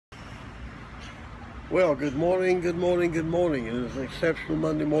Well, good morning, good morning, good morning. It is an exceptional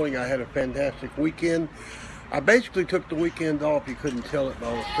Monday morning. I had a fantastic weekend. I basically took the weekend off. You couldn't tell it by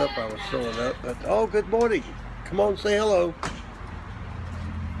all the stuff I was throwing up. But, oh, good morning. Come on, say hello.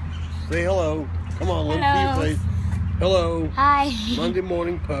 Say hello. Come on, let me see your face. Hello. Hi. Monday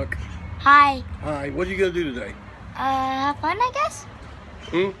morning, Puck. Hi. Hi. What are you going to do today? Have fun, I guess.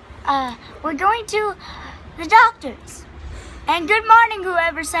 Hmm? We're going to the doctor's. And good morning,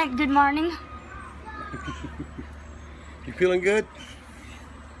 whoever sent good morning. You feeling good?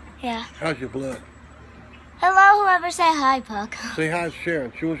 Yeah. How's your blood? Hello, whoever said hi, Puck. Say hi to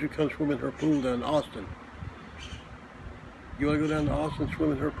Sharon. She wants you to come swim in her pool down in Austin. You want to go down to Austin and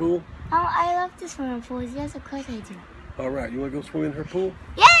swim in her pool? Oh, I love to swim in pools. Yes, of course I do. All right. You want to go swim in her pool?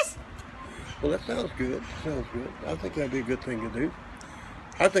 Yes! Well, that sounds good. Sounds good. I think that'd be a good thing to do.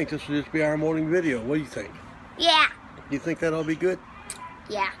 I think this will just be our morning video. What do you think? Yeah. You think that'll be good?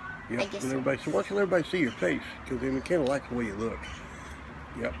 Yeah. Yep. I guess so. Everybody, so why don't you let everybody see your face? Because they kind of like the way you look.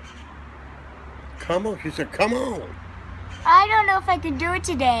 Yep. Come on. She said, come on. I don't know if I could do it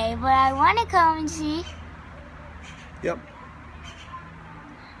today, but I want to come and see. Yep.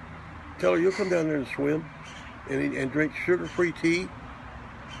 Tell her you'll come down there and swim and drink sugar-free tea.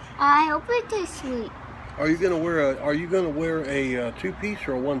 I hope it tastes sweet. Are you gonna wear a two-piece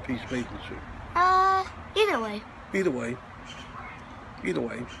or a one-piece bathing suit? Either way. Either way. Either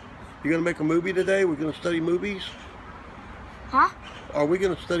way. You gonna make a movie today? We're gonna study movies? Huh? Are we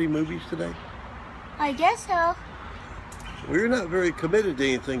gonna study movies today? I guess so. Well, you're not very committed to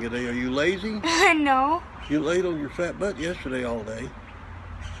anything today. Are you lazy? No. You laid on your fat butt yesterday all day.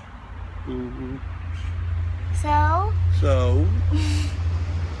 Mm-hmm. So? So?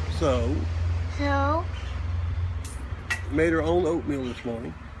 Made her own oatmeal this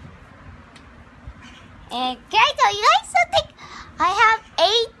morning. And can I tell you guys something? I have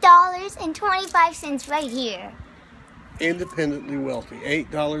 $8.25 right here. Independently wealthy.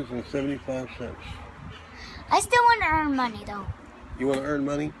 $8.75. I still want to earn money though. You want to earn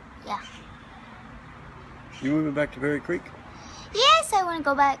money? Yeah. You moving back to Berry Creek? Yes, I want to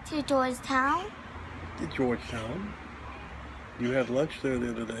go back to Georgetown. To Georgetown. You had lunch there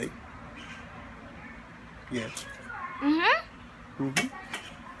the other day. Yes. Mm-hmm. Mm-hmm.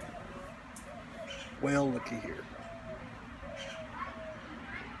 Well, looky here.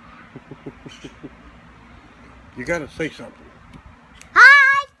 You got to say something.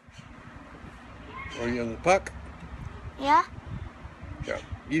 Hi! Are you in the Puck? Yeah? Yeah.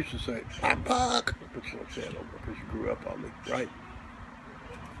 You used to say, I'm Puck. But you don't say it over because you grew up on me, right?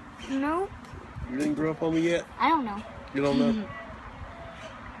 No. You didn't grow up on me yet? I don't know. You don't know?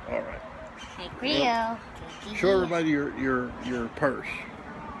 All right. Hey, Creole. Show everybody your purse.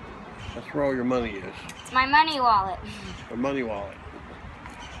 That's where all your money is. It's my money wallet. A money wallet.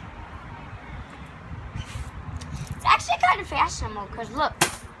 It's actually kind of fashionable because look.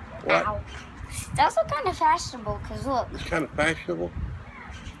 What? Ow. It's also kind of fashionable because look. It's kind of fashionable.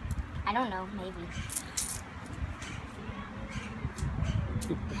 I don't know, maybe.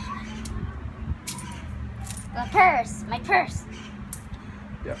 My purse.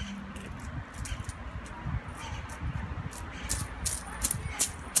 Yeah.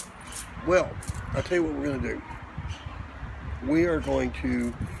 Well, I'll tell you what we're going to do. We are going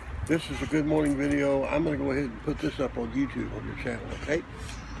to, this is a good morning video. I'm going to go ahead and put this up on YouTube on your channel, okay?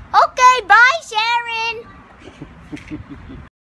 Okay, bye, Sharon.